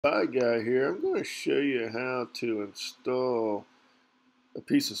Hi guy here. I'm going to show you how to install a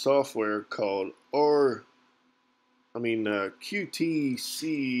piece of software called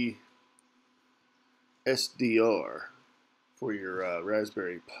QTCSDR for your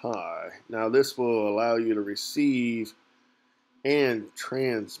Raspberry Pi. Now this will allow you to receive and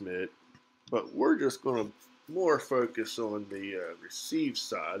transmit, but we're just going to more focus on the receive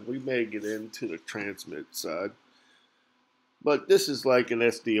side. We may get into the transmit side, but this is like an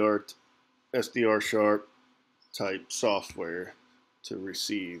SDR sharp type software to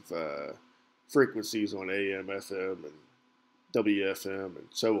receive frequencies on AM, FM, and WFM, and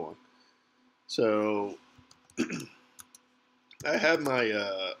so on. So I have my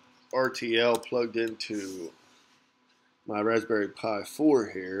RTL plugged into my Raspberry Pi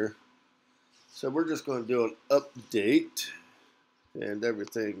 4 here. So we're just going to do an update, and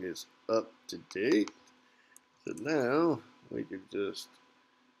everything is up to date. So now we can just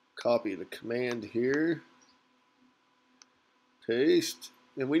copy the command here, paste,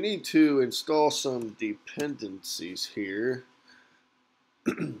 and we need to install some dependencies here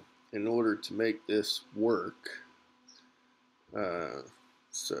in order to make this work.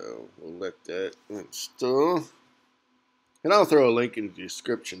 So we'll let that install, and I'll throw a link in the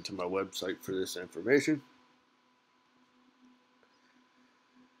description to my website for this information.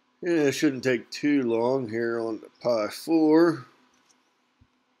 And it shouldn't take too long here on the Pi 4.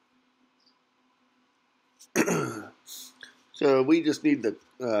 So we just need to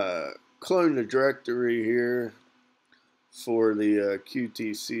clone the directory here for the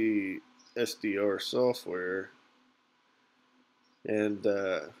QTC SDR software. And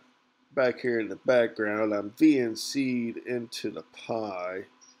back here in the background, I'm VNC'd into the Pi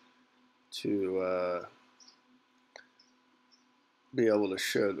to be able to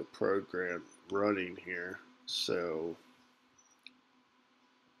show the program running here. So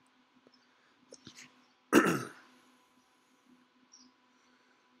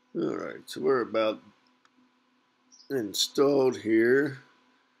alright, so we're about installed here.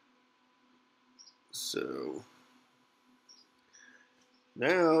 So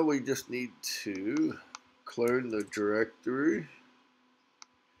now we just need to clone the directory.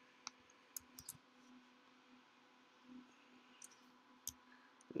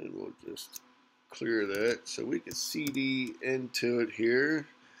 And we'll just clear that so we can CD into it here.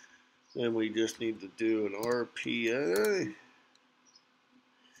 Then we just need to do an RPI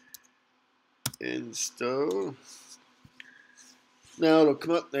install. Now it'll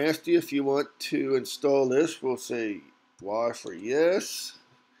come up and ask you if you want to install this. We'll say Y for yes.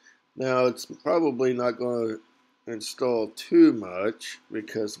 Now it's probably not going to install too much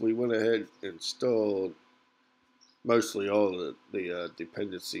because we went ahead and installed mostly all of the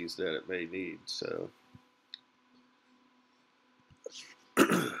dependencies that it may need. So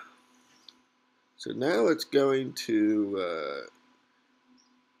so now it's going to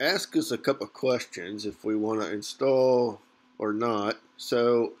ask us a couple of questions if we want to install or not.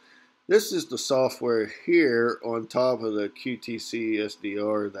 So this is the software here on top of the QTC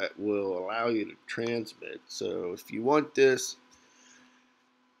SDR that will allow you to transmit. So if you want this,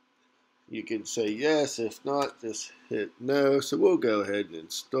 you can say yes. If not, just hit no. So we'll go ahead and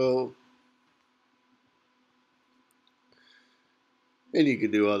install. And you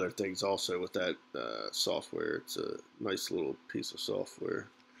can do other things also with that software. It's a nice little piece of software.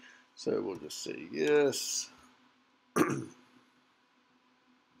 So we'll just say yes. And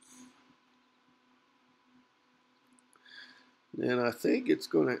I think it's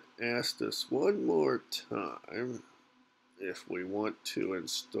going to ask us one more time if we want to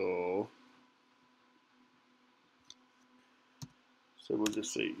install. So we'll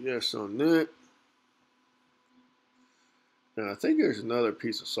just say yes on that. Now I think there's another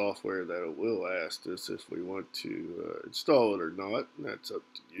piece of software that it will ask us if we want to install it or not. And that's up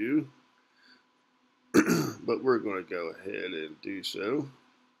to you. But we're going to go ahead and do so.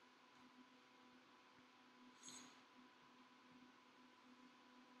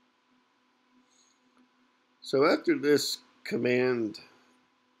 So after this command,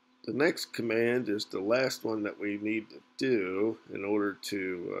 the next command is the last one that we need to do in order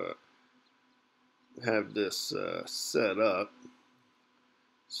to have this set up.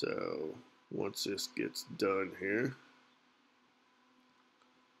 So once this gets done here,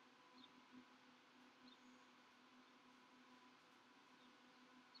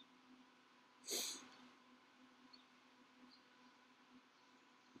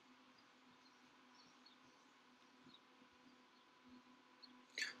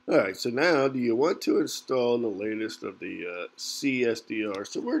 alright, so now do you want to install the latest of the CSDR?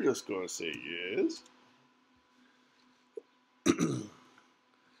 So we're just going to say yes.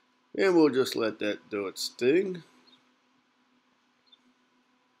 And we'll just let that do its thing.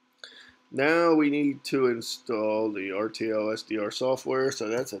 Now we need to install the RTLSDR software, so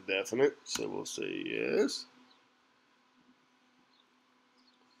that's a definite. So we'll say yes.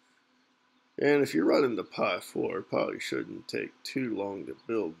 And if you're running the Pi 4, it probably shouldn't take too long to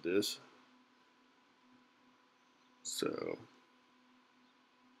build this. So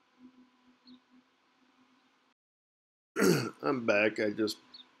I'm back. I just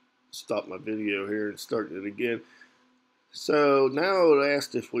stopped my video here and started it again. So now it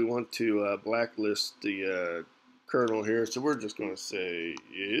asked if we want to blacklist the kernel here. So we're just going to say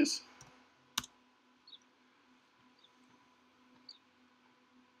yes.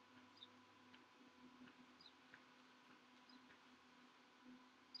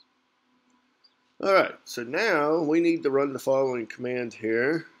 All right, so now we need to run the following command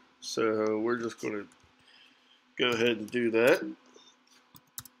here. So we're just going to go ahead and do that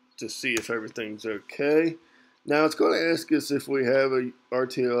to see if everything's okay. Now it's going to ask us if we have a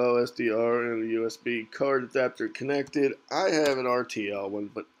RTL-SDR and a USB card adapter connected. I have an RTL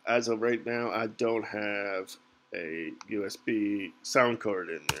one, but as of right now, I don't have a USB sound card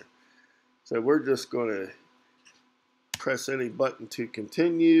in there. So we're just going to press any button to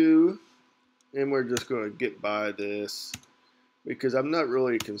continue. And we're just going to get by this because I'm not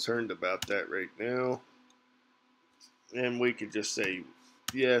really concerned about that right now. And we could just say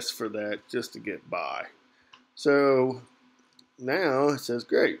yes for that just to get by. So now it says,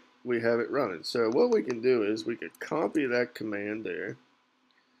 great, we have it running. So what we can do is we could copy that command there.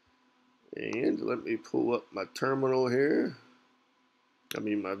 And let me pull up my terminal here. I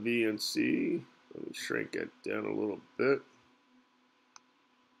mean my VNC. Let me shrink it down a little bit.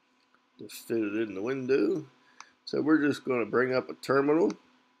 Just fit it in the window. So we're just going to bring up a terminal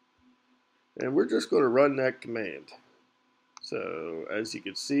and we're just going to run that command. So as you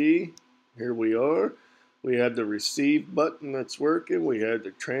can see, here we are. We have the receive button that's working. We have the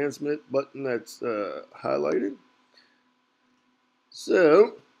transmit button that's highlighted.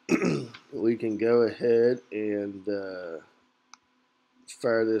 So we can go ahead and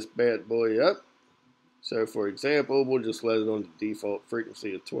fire this bad boy up. So for example, we'll just let it on the default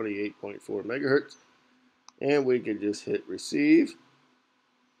frequency of 28.4 megahertz. And we can just hit receive.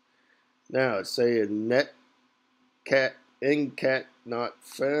 Now it's saying net cat ncat not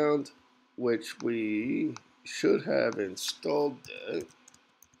found, which we should have installed that.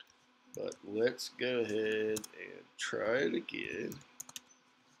 But let's go ahead and try it again.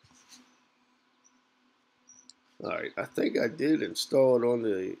 Alright, I think I did install it on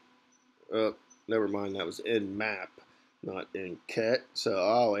the never mind, that was in map, not in cat. So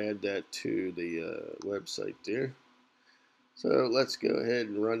I'll add that to the website there. So let's go ahead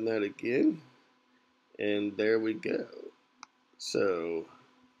and run that again. And there we go. So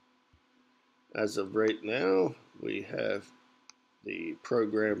as of right now, we have the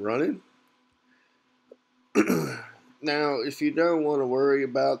program running. Now, if you don't want to worry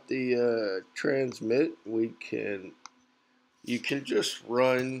about the transmit, you can just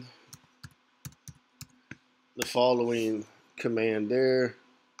run the following command there,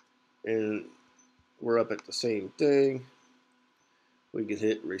 and we're up at the same thing. We can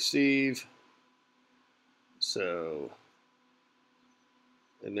hit receive. So,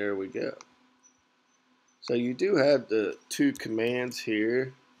 and there we go. So you do have the two commands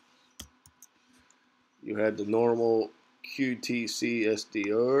here. You had the normal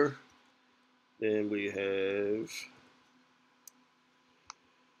QTCSDR. Then we have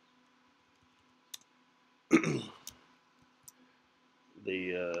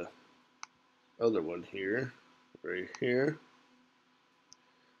the other one here, right here.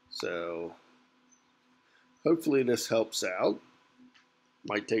 So hopefully this helps out.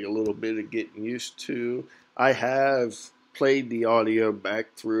 Might take a little bit of getting used to. I have played the audio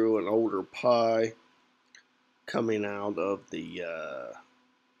back through an older Pi coming out of the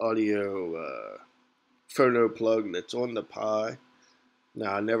audio phono plug that's on the Pi.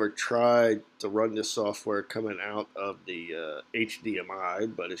 Now, I never tried to run this software coming out of the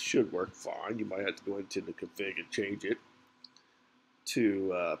HDMI, but it should work fine. You might have to go into the config and change it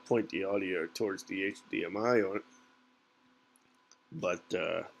to point the audio towards the HDMI on it. But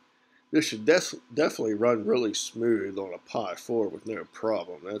this should definitely run really smooth on a Pi 4 with no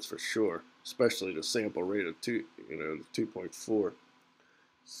problem. That's for sure. Especially the sample rate of 2.4.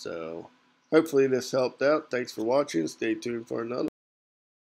 So hopefully this helped out. Thanks for watching. Stay tuned for another.